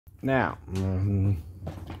Now,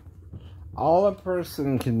 all a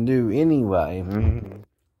person can do anyway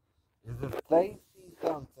is if they see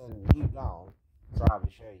something you don't, try to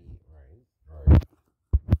show you,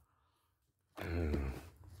 right?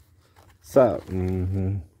 So,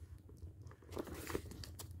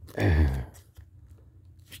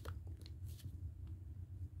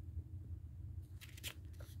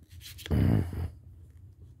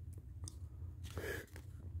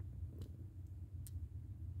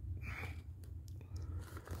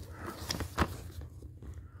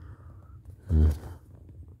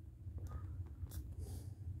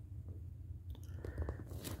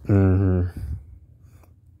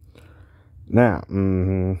 now,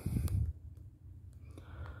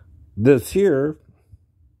 this here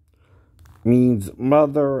means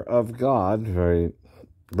Mother of God, right?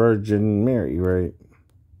 Virgin Mary, right?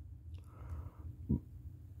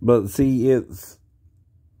 But see, it's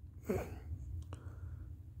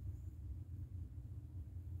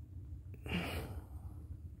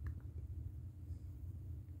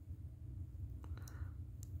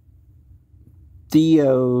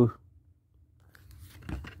Theo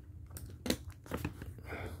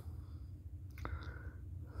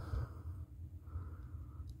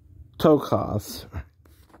Tokos,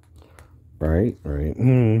 right?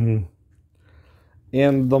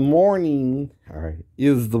 And the morning, right,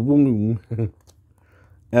 is the womb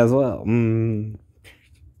as well.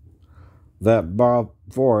 That brought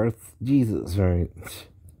forth Jesus,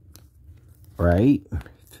 right?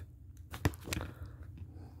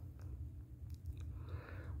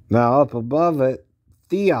 Now up above it,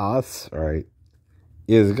 Theos, right,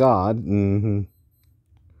 is God.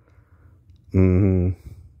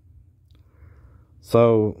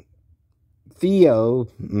 So Theo,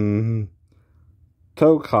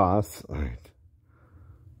 Tokos, right,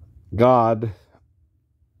 God,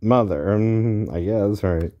 Mother, I guess,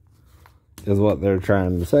 right, is what they're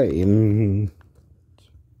trying to say.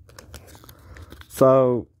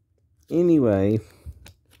 So, anyway,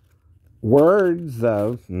 words,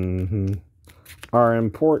 though, are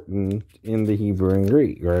important in the Hebrew and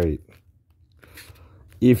Greek, right?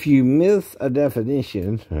 If you miss a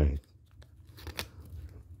definition, right,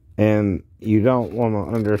 and you don't want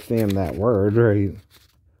to understand that word, right,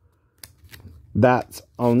 that's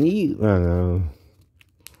on you.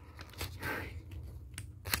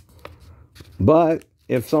 But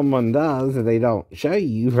if someone does and they don't show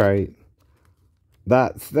you, right,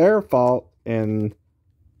 that's their fault, and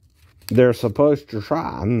they're supposed to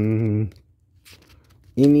try.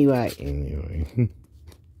 Anyway.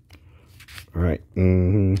 Right.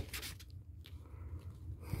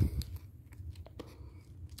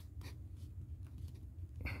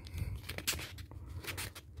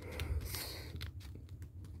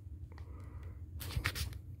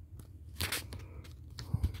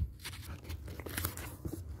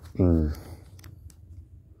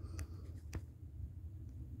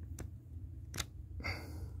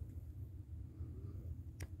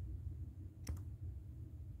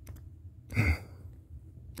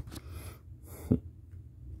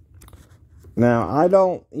 Now, I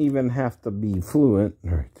don't even have to be fluent,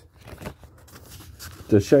 right,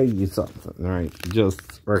 to show you something, right?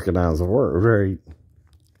 Just recognize a word, right?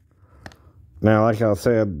 Now, like I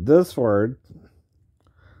said, this word,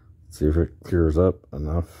 let's see if it clears up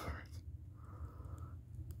enough,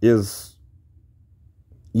 is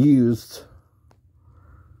used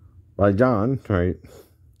by John, right?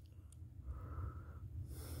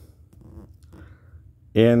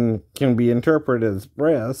 And can be interpreted as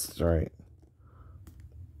breast, right?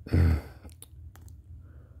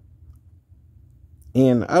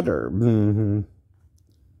 And udder.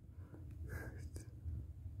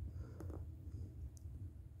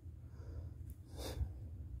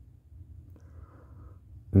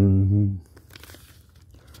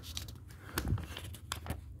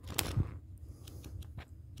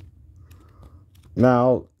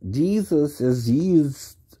 Now, Jesus is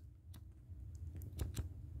used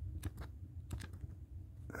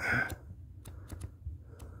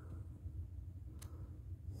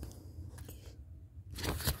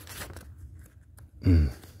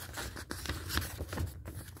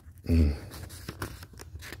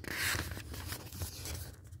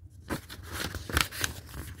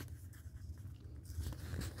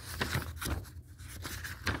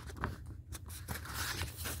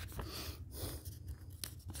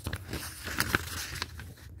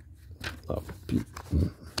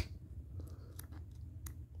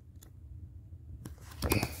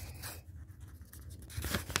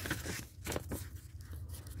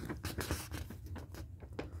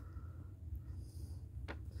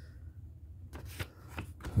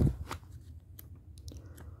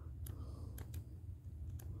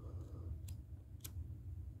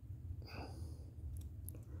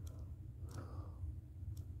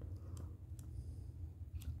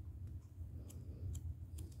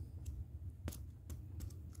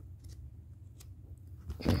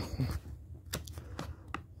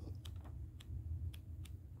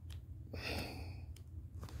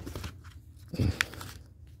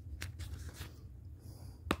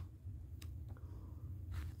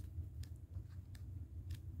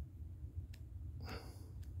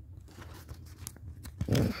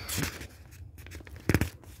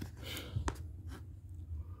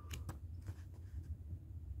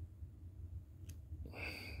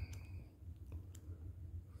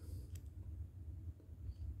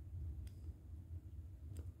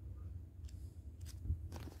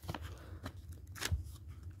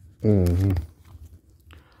Mm-hmm.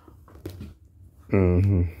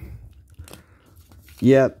 Mm-hmm.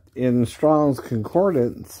 Yet, in Strong's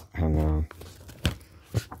Concordance, I know,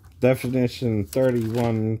 definition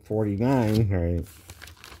 3149, right,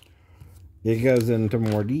 it goes into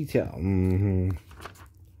more detail,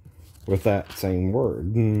 with that same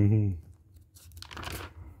word. And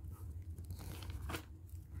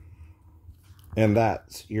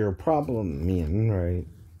that's your problem, men, right?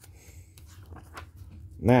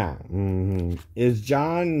 Now, is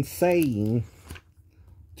John saying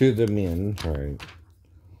to the men, right,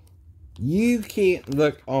 you can't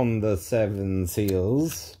look on the 7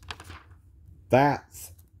 seals?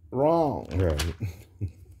 That's wrong, right?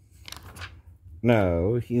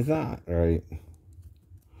 No, he's not, right?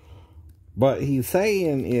 What he's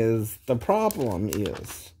saying is, the problem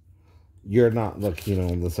is, you're not looking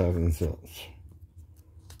on the 7 seals.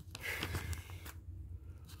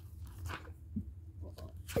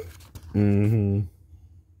 Mm-hmm.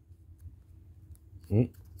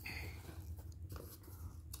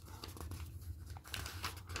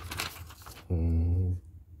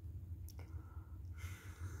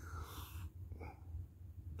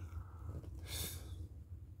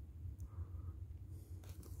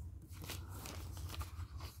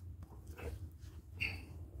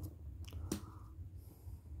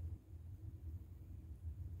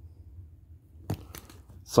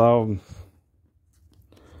 So,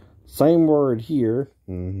 same word here.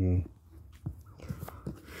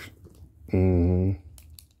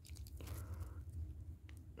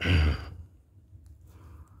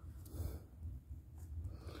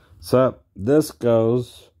 So, this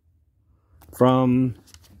goes from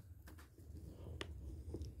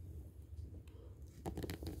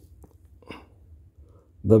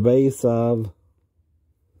the base of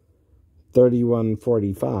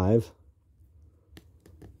 3145,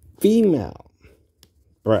 female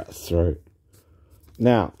breasts, right?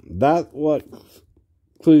 Now, that's what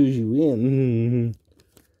clues you in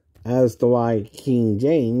as to why King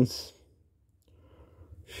James,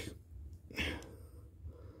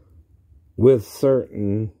 with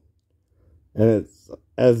certain, and it's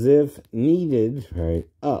as if needed, right,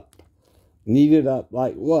 up. Needed up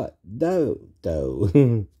like what?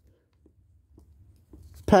 Dough.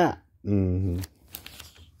 Pat.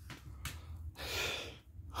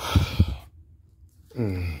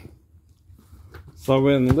 So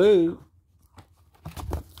in Luke,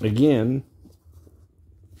 again,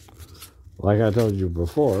 like I told you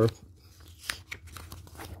before,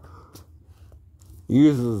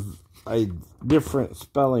 uses a different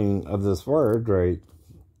spelling of this word, right?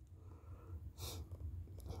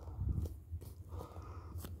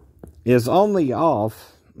 Is only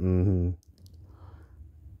off,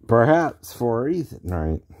 perhaps for a reason,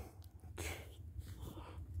 right?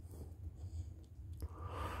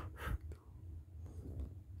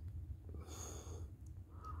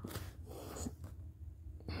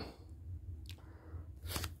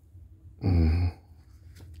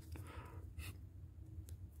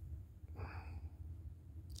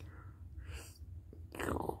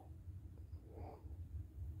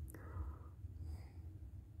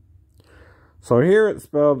 So here it's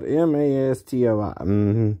spelled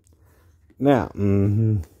mastoi. Now,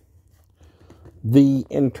 the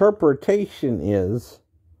interpretation is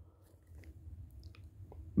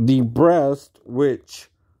the breast which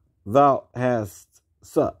thou hast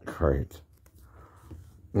sucked, right?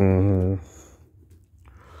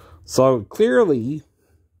 So clearly,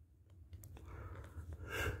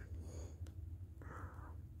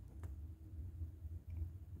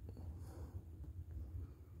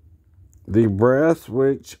 the breast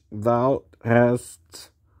which thou hast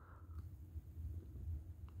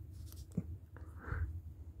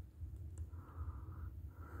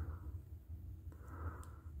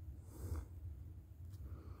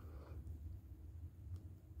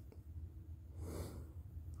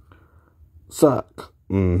suck.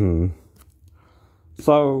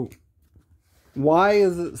 So, why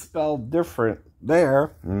is it spelled different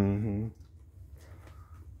there than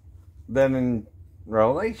in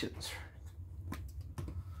Revelations?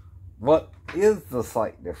 What is the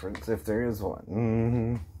slight difference, if there is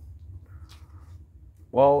one?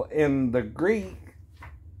 Well, in the Greek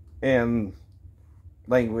and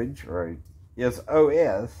language, right, is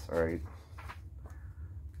OS, right,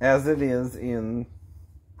 as it is in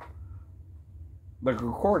the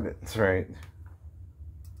concordance, right?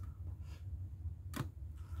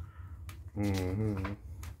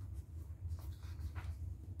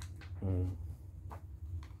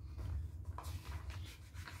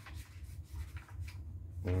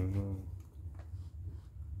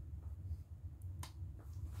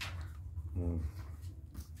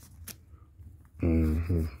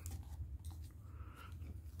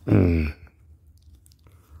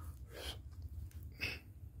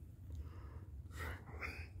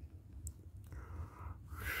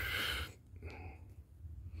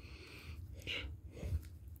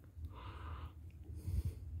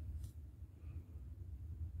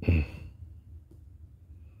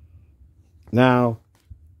 Now,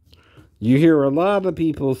 you hear a lot of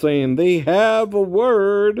people saying they have a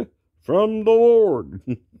word from the Lord.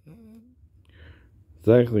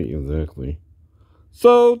 Exactly.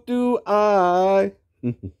 So do I.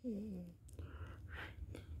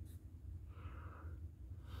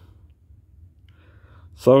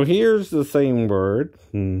 So here's the same word.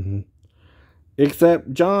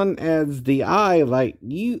 Except John adds the I like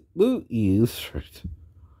you used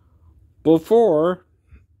before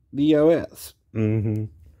the OS.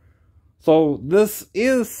 So this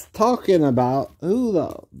is talking about who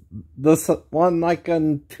the one like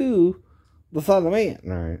unto the Son of Man.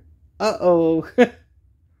 All right. Uh-oh.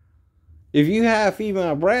 If you have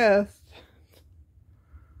female breasts,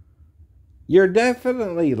 you're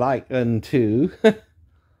definitely like unto,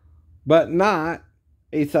 but not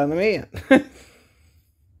a Son of Man.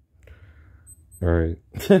 All right.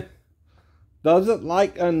 Doesn't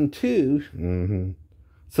like unto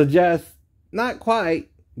suggests not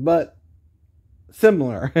quite, but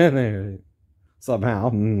similar somehow.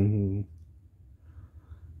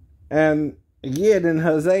 And again in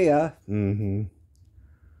Hosea,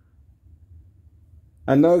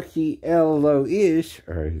 Anoki Elo Ish,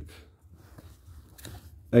 right?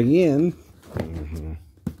 Again,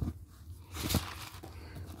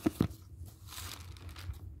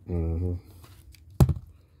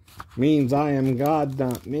 means I am God,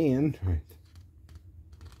 not man. Right.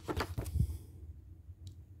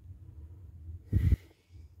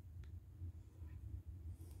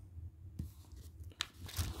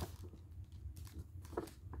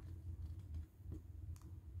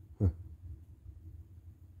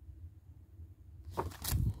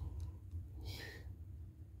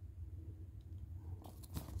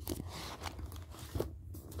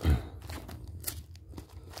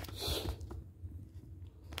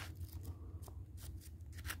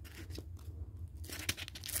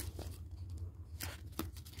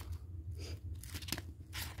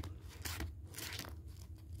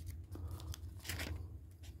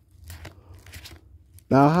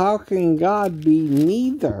 Now, how can God be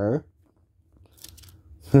neither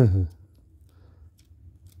man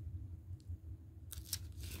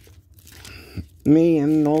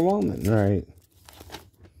nor woman, right?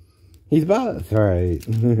 He's both, right?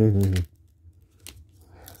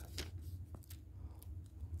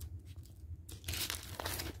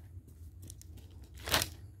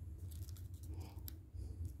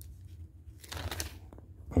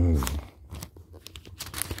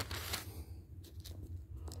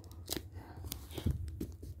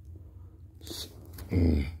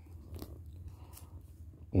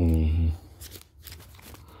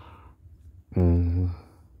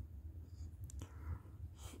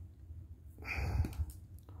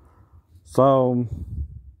 So,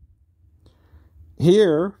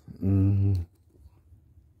 here,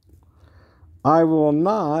 I will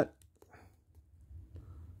not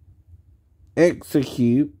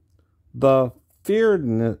execute the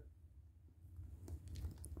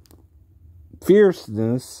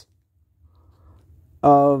fierceness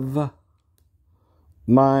of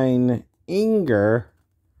mine anger.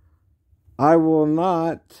 I will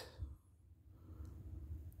not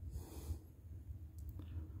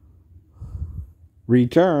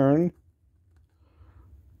return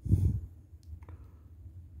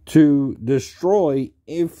to destroy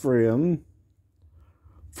Ephraim,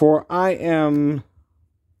 for I am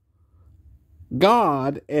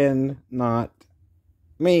God and not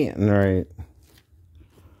man, right?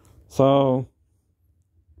 So,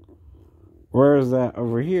 where is that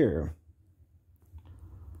over here?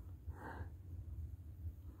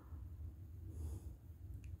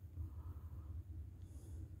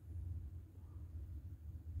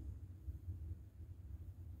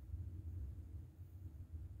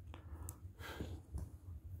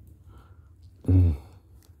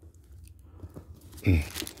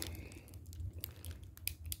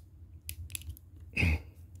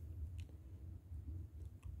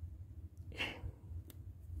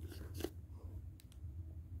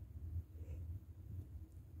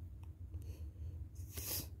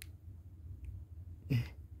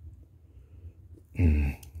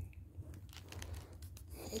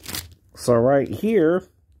 So right here,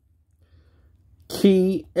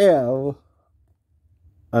 Ki El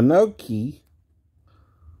Anoki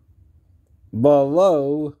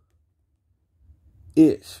below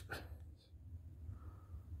Ish.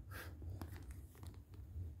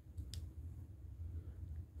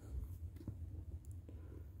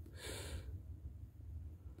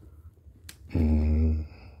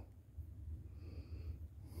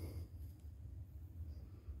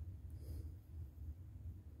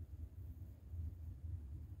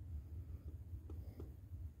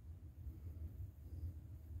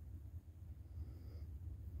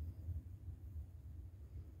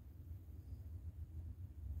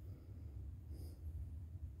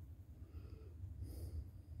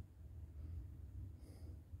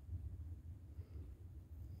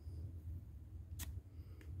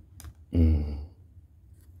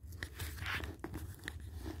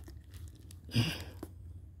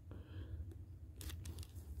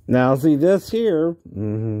 Now, see, this here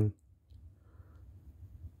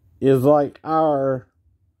is like our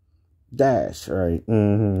dash, right?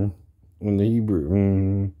 In the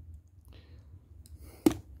Hebrew.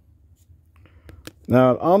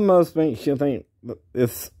 Now, it almost makes you think that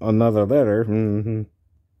it's another letter.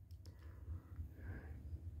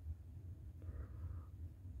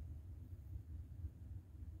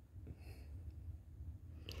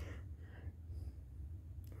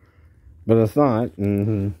 But it's not.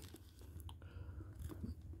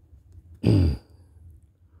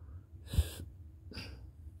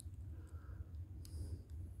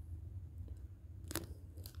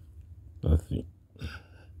 Let's see.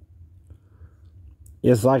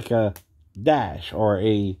 It's like a dash or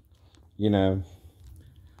a,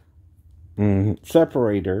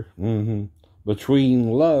 separator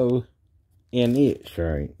between lo and ich,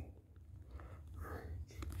 right?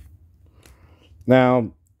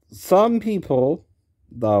 Now, some people,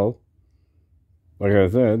 though, like I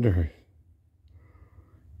said,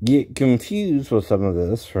 get confused with some of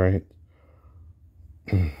this, right?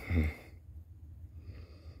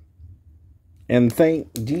 And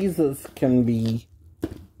think Jesus can be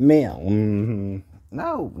male.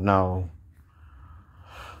 No.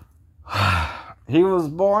 He was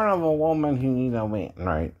born of a woman who knew no man,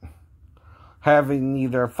 right? Having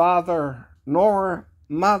neither father nor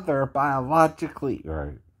mother biologically,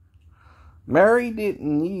 right? Mary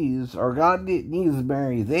didn't use, or God didn't use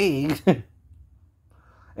Mary's egg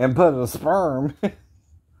and put a sperm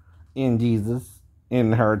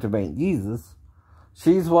in her to make Jesus.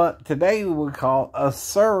 She's what today we would call a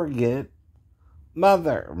surrogate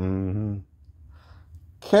mother.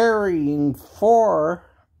 Carrying for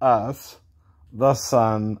us the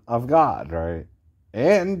Son of God, right?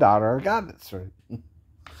 And daughter of God, that's right.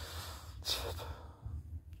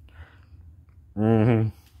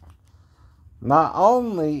 Not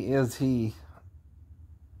only is he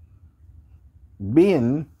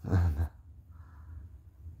Ben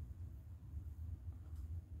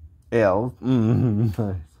El,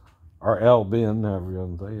 or El Ben, however you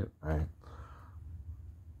want to say it, right?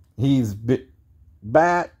 He's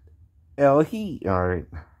Bat El He, all right?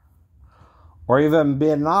 Or even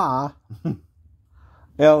Benah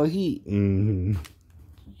El He.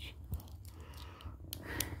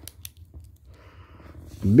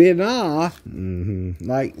 Benah,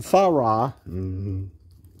 like Sarah.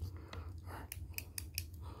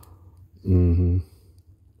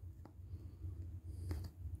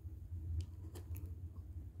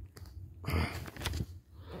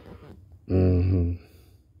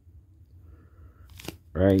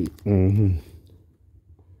 Right.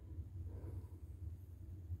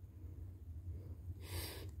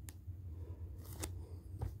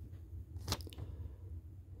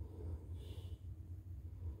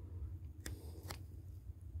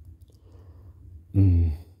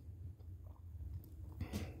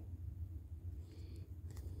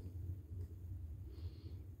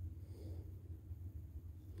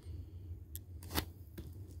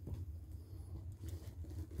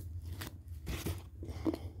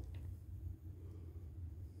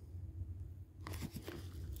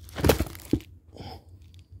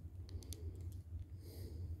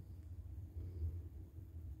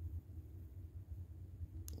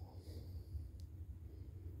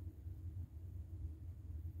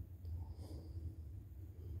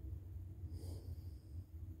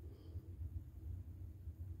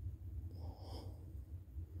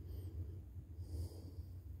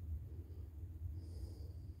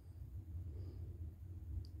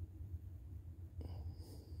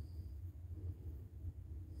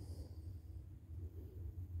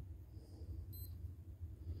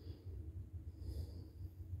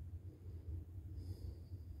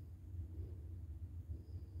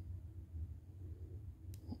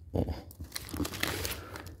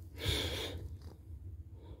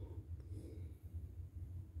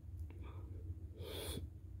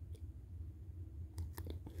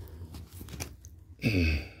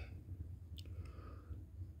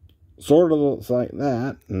 Sort of looks like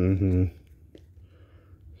that.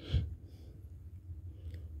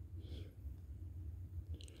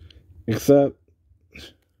 Except,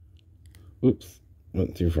 oops,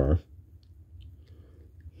 went too far.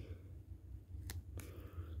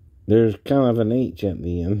 There's kind of an H at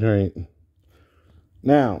the end, right?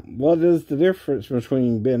 Now, what is the difference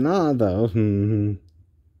between Benah, though?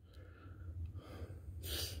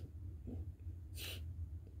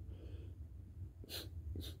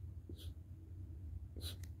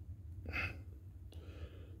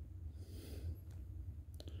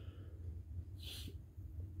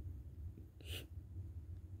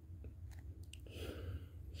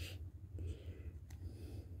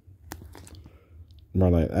 More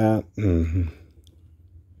like that.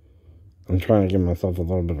 I'm trying to give myself a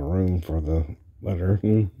little bit of room for the letter.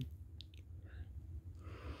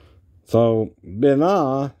 So,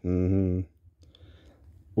 Bina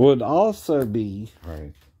would also be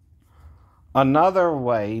another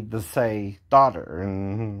way to say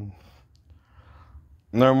daughter.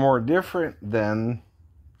 No more different than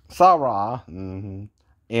Sarah.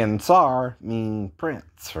 And Sar mean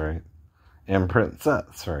prince, right? And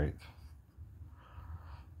princess, right?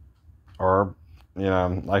 Or,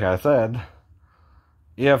 like I said,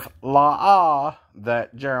 if La'ah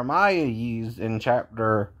that Jeremiah used in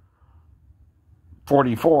chapter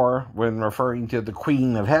 44 when referring to the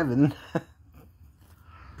Queen of Heaven,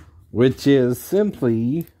 which is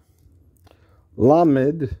simply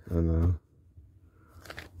Lamed. I know.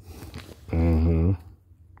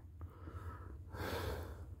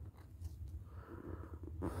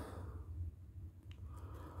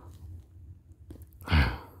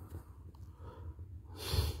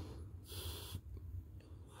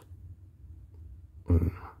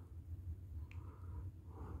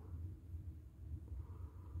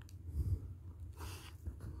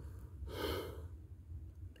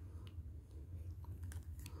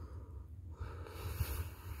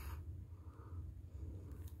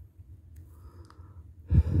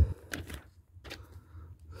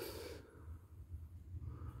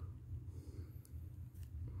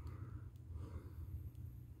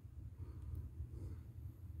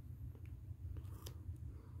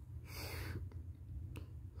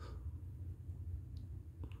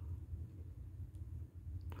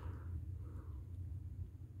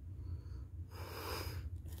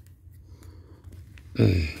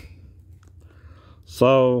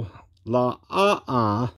 So, La'ah